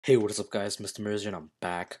Hey, what is up guys, Mr. Mirza, and I'm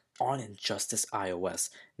back on Injustice iOS.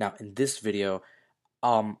 Now, in this video,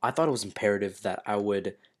 I thought it was imperative that I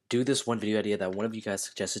would do this one video idea that one of you guys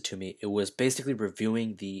suggested to me. It was basically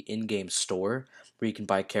reviewing the in-game store where you can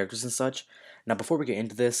buy characters and such. Now, before we get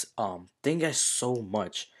into this, thank you guys so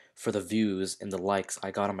much for the views and the likes I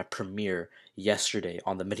got on my premiere yesterday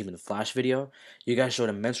on the Mini Flash video. You guys showed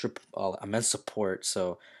immense support,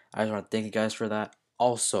 so I just want to thank you guys for that.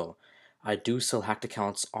 Also, I do sell hacked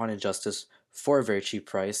accounts on Injustice for a very cheap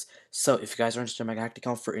price. So if you guys are interested in my hacked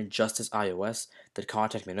account for Injustice iOS, then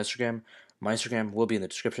contact me on Instagram. My Instagram will be in the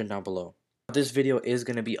description down below. This video is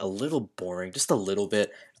going to be a little boring, just a little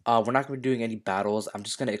bit. We're not going to be doing any battles. I'm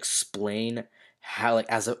just going to explain how,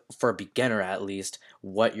 like, for a beginner at least,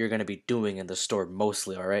 what you're going to be doing in the store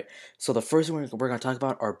mostly, alright? So the first thing we're going to talk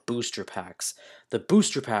about are booster packs. The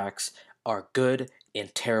booster packs are good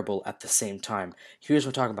and terrible at the same time. Here's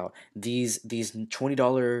what I'm talking about. These $20,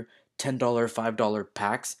 $10, $5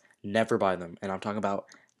 packs, never buy them. And I'm talking about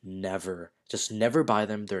never. Just never buy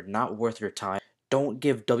them. They're not worth your time. Don't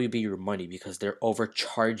give WB your money because they're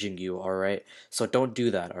overcharging you, alright? So don't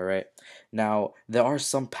do that, alright? Now, there are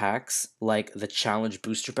some packs, like the Challenge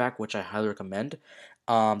Booster Pack, which I highly recommend.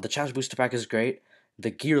 The Challenge Booster Pack is great.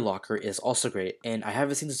 The Gear Locker is also great. And I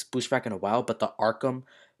haven't seen this booster pack in a while, but the Arkham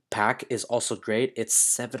pack is also great. It's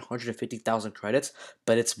 750,000 credits,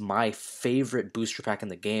 but it's my favorite booster pack in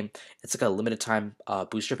the game. It's like a limited time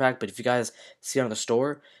booster pack, but if you guys see it on the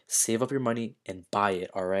store, save up your money and buy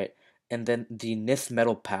it, alright? And then the Nith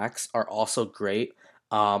Metal packs are also great.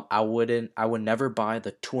 I would never buy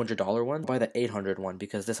the $200 one. Buy the 800 one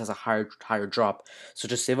because this has a higher drop. So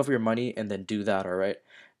just save up your money and then do that. All right.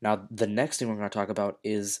 Now the next thing we're going to talk about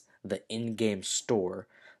is the in-game store.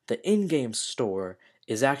 The in-game store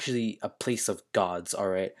is actually a place of gods. All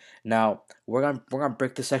right. Now we're gonna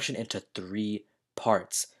break this section into three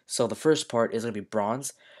parts. So the first part is gonna be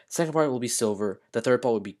bronze. Second part will be silver. The third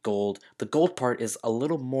part will be gold. The gold part is a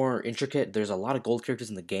little more intricate. There's a lot of gold characters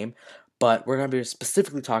in the game, but we're going to be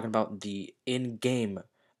specifically talking about the in-game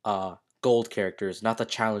gold characters, not the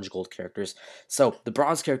challenge gold characters. So the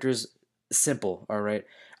bronze characters, simple, all right?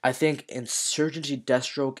 I think Insurgency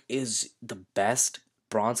Deathstroke is the best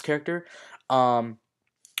bronze character. Um,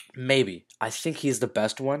 Maybe. I think he's the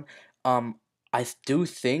best one. I do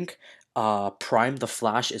think Prime the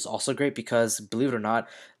Flash is also great because, believe it or not,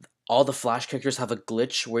 all the Flash characters have a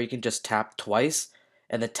glitch where you can just tap twice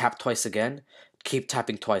and then tap twice again. Keep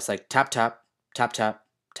tapping twice, like tap tap tap tap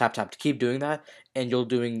tap tap. Keep doing that, and you're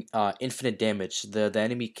doing infinite damage. The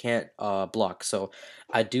enemy can't block. So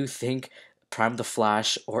I do think Prime the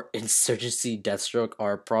Flash or Insurgency Deathstroke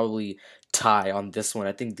are probably tie on this one.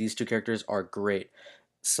 I think these two characters are great.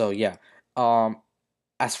 So yeah. Um,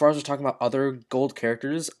 as far as we're talking about other gold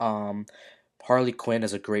characters, Harley Quinn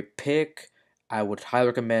is a great pick. I would highly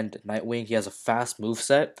recommend Nightwing. He has a fast move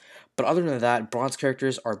set. But other than that, bronze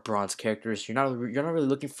characters are bronze characters. You're not really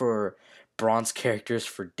looking for bronze characters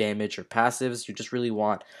for damage or passives. You just really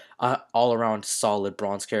want a all around solid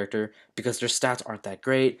bronze character because their stats aren't that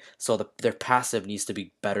great. So their passive needs to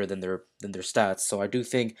be better than their stats. So I do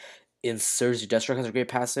think Insurgency Deathstroke has a great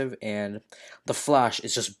passive, and the Flash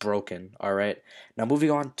is just broken. All right. Now moving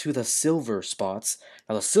on to the silver spots.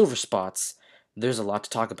 Now the silver spots, there's a lot to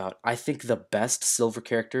talk about. I think the best silver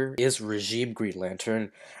character is Regime Green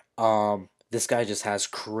Lantern. This guy just has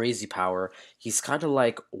crazy power. He's kind of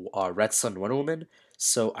like Red Sun Wonder Woman.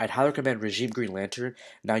 So I'd highly recommend Regime Green Lantern.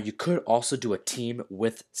 Now you could also do a team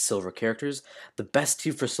with silver characters. The best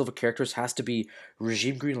team for silver characters has to be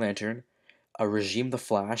Regime Green Lantern, a Regime the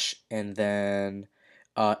Flash, and then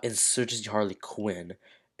Insurgency Harley Quinn.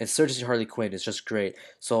 Insurgency Harley Quinn is just great.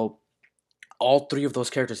 So all three of those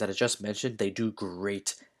characters that I just mentioned, they do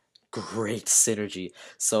great synergy.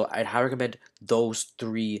 So I'd highly recommend those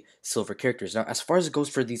three silver characters. Now, as far as it goes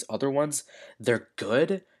for these other ones, they're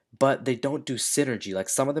good, but they don't do synergy. Like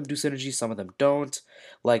some of them do synergy, some of them don't.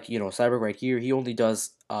 Like, Cyber right here, he only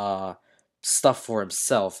does stuff for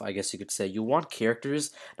himself, I guess you could say. You want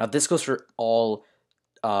characters. Now this goes for all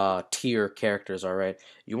tier characters, all right?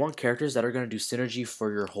 You want characters that are going to do synergy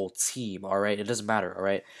for your whole team, all right? It doesn't matter, all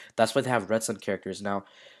right? That's why they have red sun characters. Now,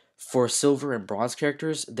 for silver and bronze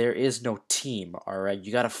characters, there is no team, all right?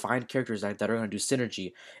 You got to find characters that are going to do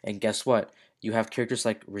synergy. And guess what? You have characters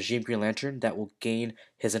like Regime Green Lantern that will gain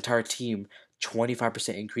his entire team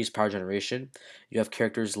 25% increased power generation. You have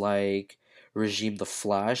characters like Regime the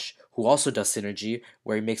Flash, who also does synergy,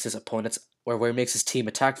 where he makes his opponents, where he makes his team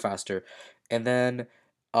attack faster. And then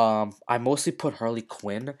I mostly put Harley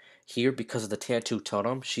Quinn. here because of the tattoo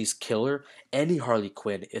totem. She's killer. Any Harley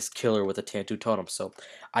Quinn is killer with a tattoo totem. So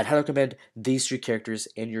I'd highly recommend these three characters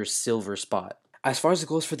in your silver spot. As far as it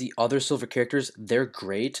goes for the other silver characters, they're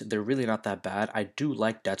great. They're really not that bad. I do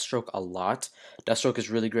like Deathstroke a lot. Deathstroke is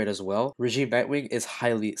really great as well. Regime Nightwing is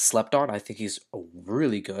highly slept on. I think he's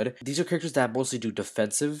really good. These are characters that mostly do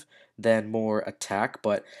defensive than more attack,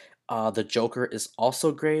 but the Joker is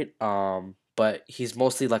also great. But he's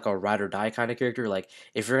mostly like a ride or die kind of character. Like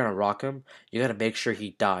if you're gonna rock him, you gotta make sure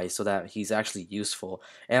he dies so that he's actually useful.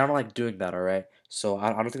 And I don't like doing that. All right, so I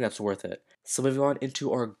don't think that's worth it. So moving on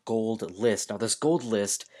into our gold list. Now this gold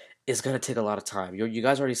list is gonna take a lot of time. You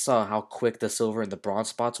guys already saw how quick the silver and the bronze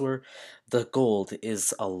spots were. The gold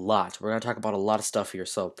is a lot. We're gonna talk about a lot of stuff here.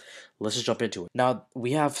 So let's just jump into it. Now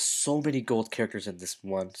we have so many gold characters in this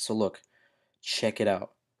one. So look, check it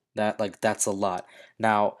out. That's a lot.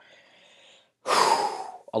 Now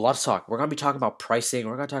a lot of talk. We're gonna be talking about pricing.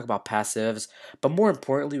 We're gonna talk about passives, but more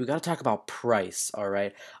importantly, we gotta talk about price. All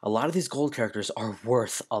right. A lot of these gold characters are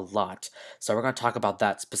worth a lot, so we're gonna talk about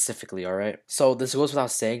that specifically. All right. So this goes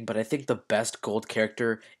without saying, but I think the best gold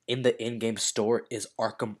character in the in-game store is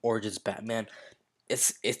Arkham Origins Batman.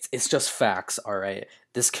 It's just facts, all right.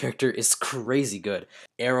 This character is crazy good.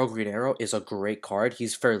 Arrow Green Arrow is a great card.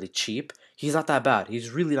 He's fairly cheap. He's not that bad.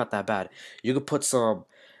 He's really not that bad. You could put some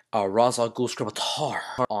Ra's al Ghul Scimitar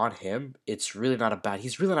on him. It's really not a bad.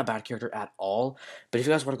 He's really not a bad character at all. But if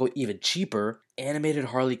you guys want to go even cheaper, animated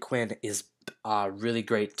Harley Quinn is really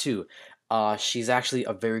great too. She's actually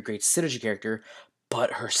a very great synergy character,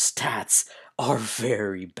 but her stats are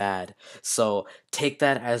very bad. So take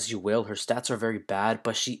that as you will. Her stats are very bad,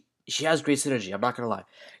 but she has great synergy. I'm not gonna lie,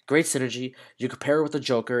 great synergy. You compare her with the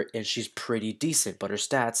Joker, and she's pretty decent, but her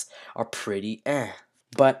stats are pretty eh.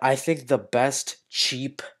 But I think the best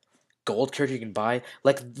cheap gold character you can buy,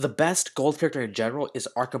 like the best gold character in general is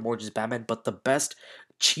Arkham Origins Batman, but the best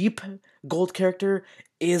cheap gold character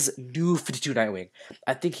is New 52 Nightwing.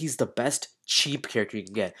 I think he's the best cheap character you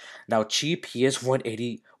can get. Now cheap, he is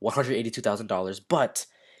 $182,000, but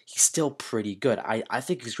he's still pretty good. I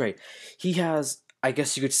think he's great. He has, I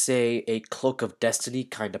guess you could say, a Cloak of Destiny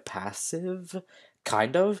kind of passive,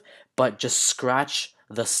 kind of, but just scratch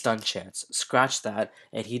the stun chance. Scratch that,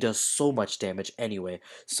 and he does so much damage anyway.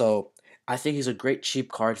 So I think he's a great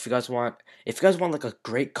cheap card. If you guys want like a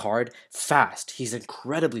great card, fast. He's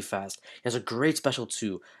incredibly fast. He has a great special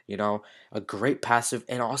too. You know, a great passive,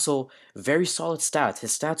 and also very solid stats.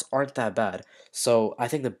 His stats aren't that bad. So I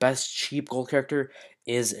think the best cheap gold character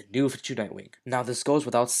is New 52 Nightwing. Now this goes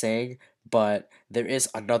without saying, but there is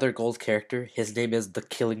another gold character. His name is the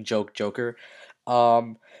Killing Joke Joker.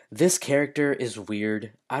 Um, this character is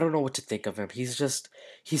weird. I don't know what to think of him. He's just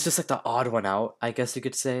like the odd one out, I guess you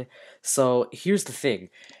could say. So here's the thing.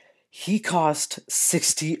 He cost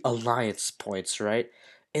 60 alliance points, right?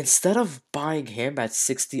 Instead of buying him at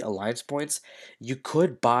 60 alliance points, you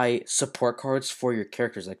could buy support cards for your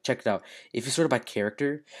characters. Like check it out. If you sort of by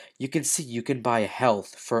character, you can see you can buy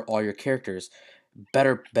health for all your characters.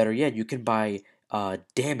 Better yet, you can buy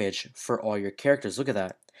damage for all your characters. Look at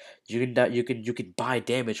that. You can buy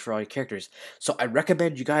damage for all your characters. So I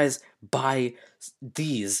recommend you guys buy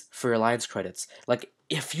these for your alliance credits. Like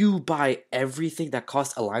if you buy everything that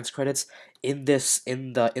costs alliance credits in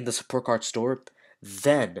the support card store,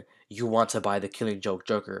 then you want to buy the Killing Joke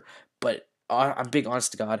Joker. But I'm being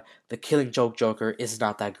honest to God, the Killing Joke Joker is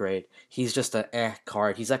not that great. He's just a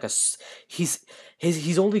card. He's like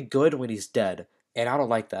he's only good when he's dead, and I don't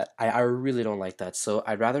like that. I really don't like that. So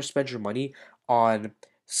I'd rather spend your money on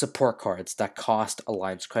support cards that cost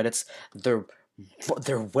alliance credits. They're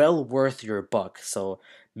well worth your buck. So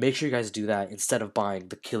make sure you guys do that instead of buying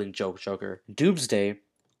the Killing Joke Joker. Doomsday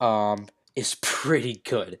is pretty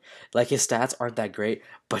good. Like his stats aren't that great,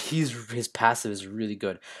 but his passive is really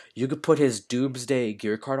good. You could put his Doomsday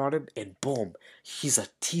gear card on him, and boom, he's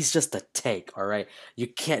just a tank. All right, you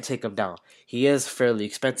can't take him down. He is fairly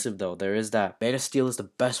expensive though. There is that. Man of Steel is the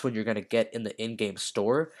best one you're gonna get in the in-game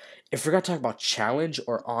store. If we're gonna talk about challenge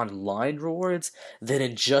or online rewards, then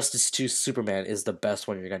Injustice 2 Superman is the best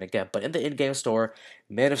one you're gonna get. But in the in-game store,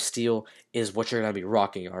 Man of Steel is what you're gonna be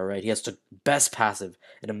rocking. All right, he has the best passive,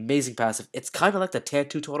 an amazing passive. It's kind of like the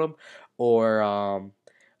Tattoo Totem, or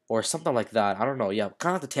something like that. I don't know. Yeah,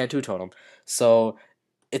 kind of like the Tattoo Totem. So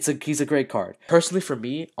he's a great card. Personally, for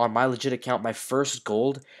me, on my legit account, my first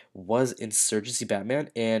gold was Insurgency Batman,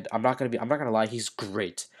 and I'm not gonna lie, he's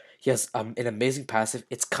great. He has an amazing passive.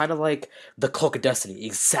 It's kind of like the Cloak of Destiny,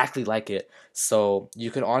 exactly like it. So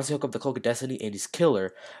you can honestly hook up the Cloak of Destiny, and he's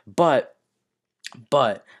killer. But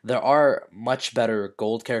there are much better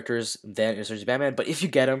gold characters than Insurgency Batman. But if you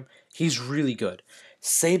get him, he's really good.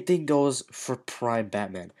 Same thing goes for Prime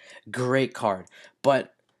Batman. Great card.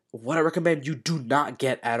 But what I recommend you do not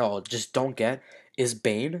get at all, just don't get, is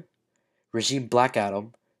Bane, Regime Black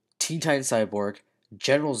Adam, Teen Titan Cyborg,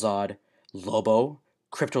 General Zod, Lobo,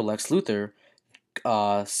 Crypto Lex Luthor,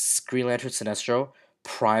 Green Lantern Sinestro,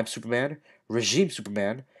 Prime Superman, Regime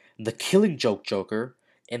Superman, the Killing Joke Joker,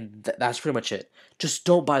 and that's pretty much it. Just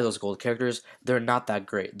don't buy those gold characters. They're not that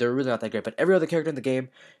great. They're really not that great. But every other character in the game,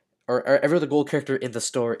 or every other gold character in the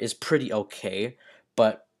store, is pretty okay.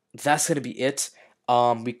 But that's gonna be it.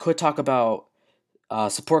 We could talk about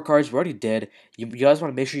support cards. We already did. You guys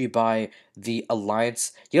want to make sure you buy the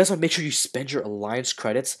Alliance. You guys want to make sure you spend your Alliance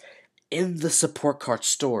credits in the support card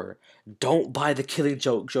store. Don't buy the Killing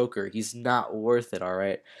Joke Joker. He's not worth it,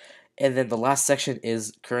 alright? And then the last section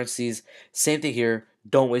is currencies. Same thing here.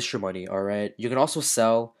 Don't waste your money, alright? You can also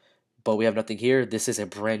sell, but we have nothing here. This is a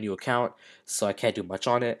brand new account, so I can't do much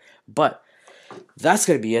on it. But that's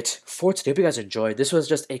going to be it for today. Hope you guys enjoyed. This was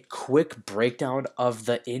just a quick breakdown of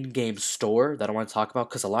the in-game store that I want to talk about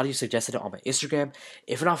because a lot of you suggested it on my Instagram.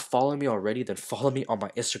 If you're not following me already, then follow me on my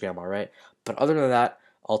Instagram, alright? But other than that,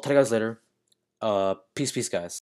 I'll tell you guys later. Peace, guys.